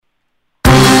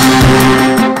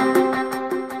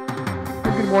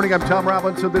morning. I'm Tom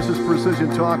Robinson. This is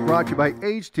Precision Talk brought to you by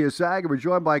HTS Ag. We're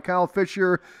joined by Kyle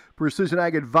Fisher, Precision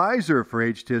Ag Advisor for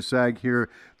HTS Ag here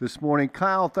this morning.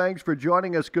 Kyle, thanks for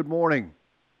joining us. Good morning.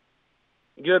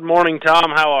 Good morning,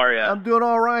 Tom. How are you? I'm doing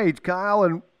all right, Kyle.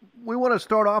 And we want to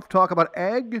start off talk about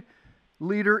ag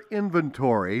leader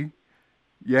inventory.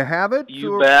 You have it?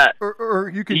 You bet.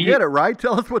 Or you can get it, right?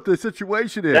 Tell us what the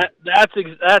situation is. That's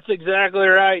exactly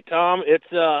right, Tom. It's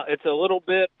a little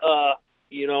bit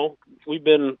we've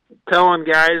been telling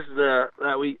guys that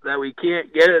we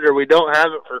can't get it or we don't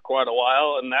have it for quite a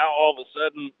while, and now all of a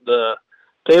sudden the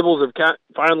tables have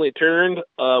finally turned.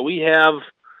 We have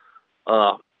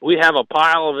a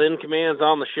pile of in commands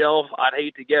on the shelf. I'd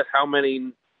hate to guess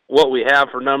what we have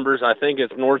for numbers. I think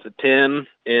it's north of 10,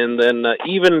 and then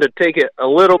even to take it a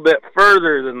little bit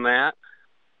further than that,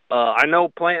 I know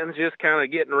planting's just kind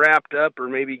of getting wrapped up, or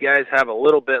maybe guys have a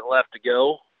little bit left to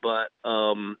go, but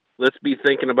let's be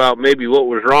thinking about maybe what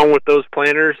was wrong with those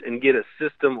planters and get a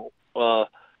system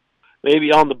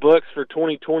maybe on the books for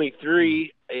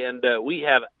 2023. And we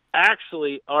have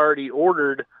actually already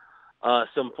ordered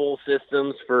some full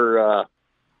systems for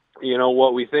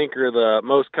what we think are the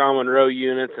most common row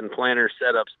units and planter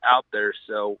setups out there.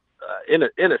 So in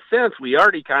a sense, we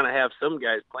already kind of have some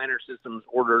guys' planter systems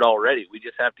ordered already. We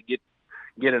just have to get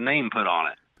a name put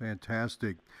on it.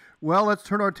 Fantastic. Well, let's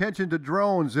turn our attention to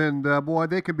drones, and boy,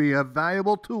 they can be a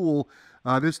valuable tool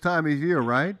this time of year,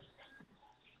 right?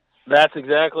 That's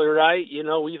exactly right.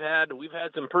 We've had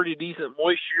some pretty decent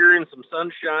moisture and some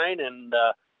sunshine, and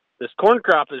this corn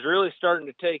crop is really starting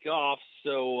to take off.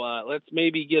 So let's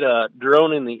maybe get a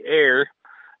drone in the air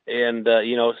and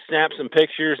snap some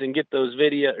pictures and get those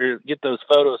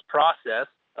photos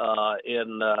processed.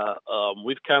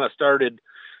 We've kind of started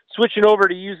switching over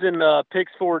to using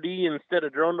Pix 4D instead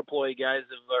of drone deploy. Guys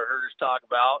have heard us talk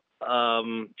about.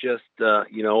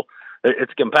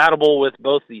 It's compatible with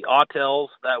both the Autels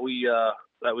that we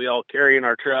all carry in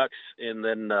our trucks, and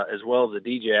then as well as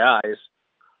the DJIs.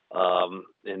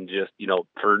 And just,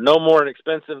 for no more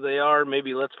expensive they are,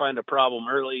 maybe let's find a problem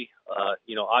early.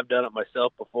 I've done it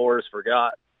myself before,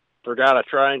 forgot a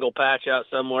triangle patch out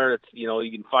somewhere. It's,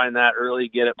 you can find that early,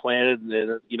 get it planted, and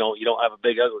then, you don't have a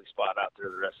big ugly spot out there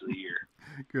the rest of the year.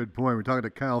 Good point. We're talking to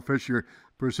Kyle Fisher,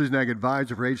 Precision Ag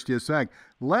Advisor for HTS Ag.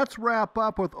 Let's wrap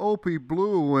up with Opie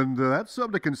Blue, and that's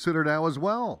something to consider now as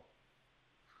well.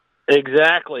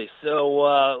 Exactly.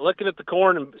 So looking at the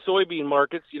corn and soybean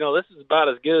markets, this is about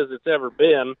as good as it's ever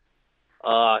been.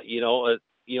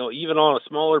 Even on a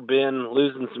smaller bin,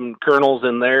 losing some kernels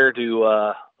in there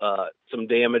to some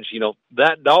damage,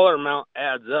 that dollar amount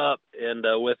adds up. And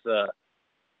with the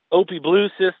Opie Blue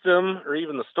system or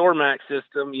even the StoreMax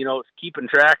system, it's keeping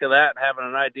track of that, having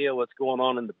an idea what's going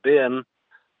on in the bin.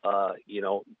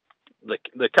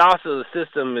 The cost of the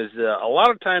system is a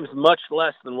lot of times much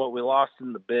less than what we lost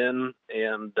in the bin,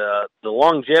 and the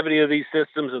longevity of these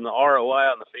systems and the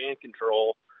ROI on the fan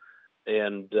control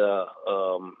and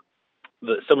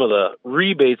some of the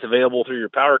rebates available through your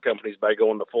power companies by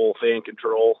going to full fan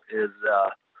control is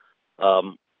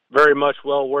very much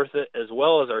well worth it, as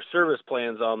well as our service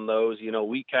plans on those.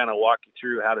 We kind of walk you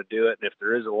through how to do it, and if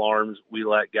there is alarms, we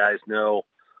let guys know,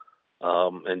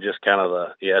 and just kind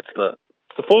of it's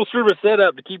the full service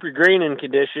setup to keep your grain in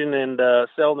condition and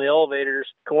selling the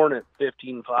elevators, corn at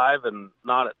 15.5 and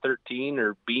not at 13,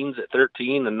 or beans at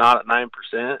 13 and not at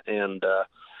 9%. And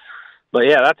but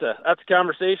yeah, that's a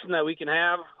conversation that we can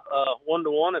have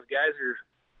one-to-one if guys are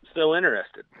still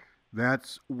interested.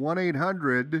 That's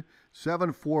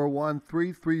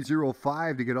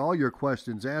 1-800-741-3305 to get all your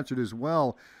questions answered as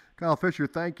well. Kyle Fisher,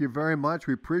 thank you very much.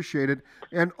 We appreciate it.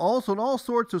 And also on all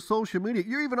sorts of social media.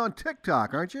 You're even on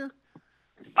TikTok, aren't you?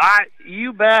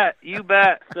 You bet.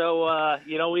 So,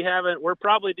 we're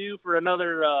probably due for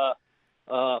another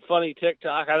funny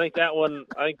TikTok. I don't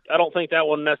think that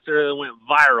one necessarily went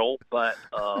viral, but,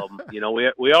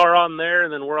 we are on there,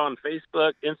 and then we're on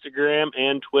Facebook, Instagram,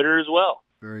 and Twitter as well.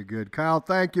 Very good. Kyle,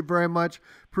 thank you very much.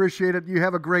 Appreciate it. You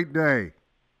have a great day.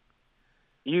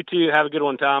 You too. Have a good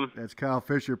one, Tom. That's Kyle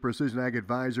Fisher, Precision Ag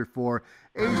Advisor for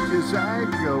HTS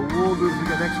Ag. We'll do this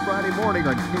again next Friday morning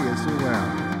on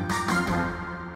KSOL.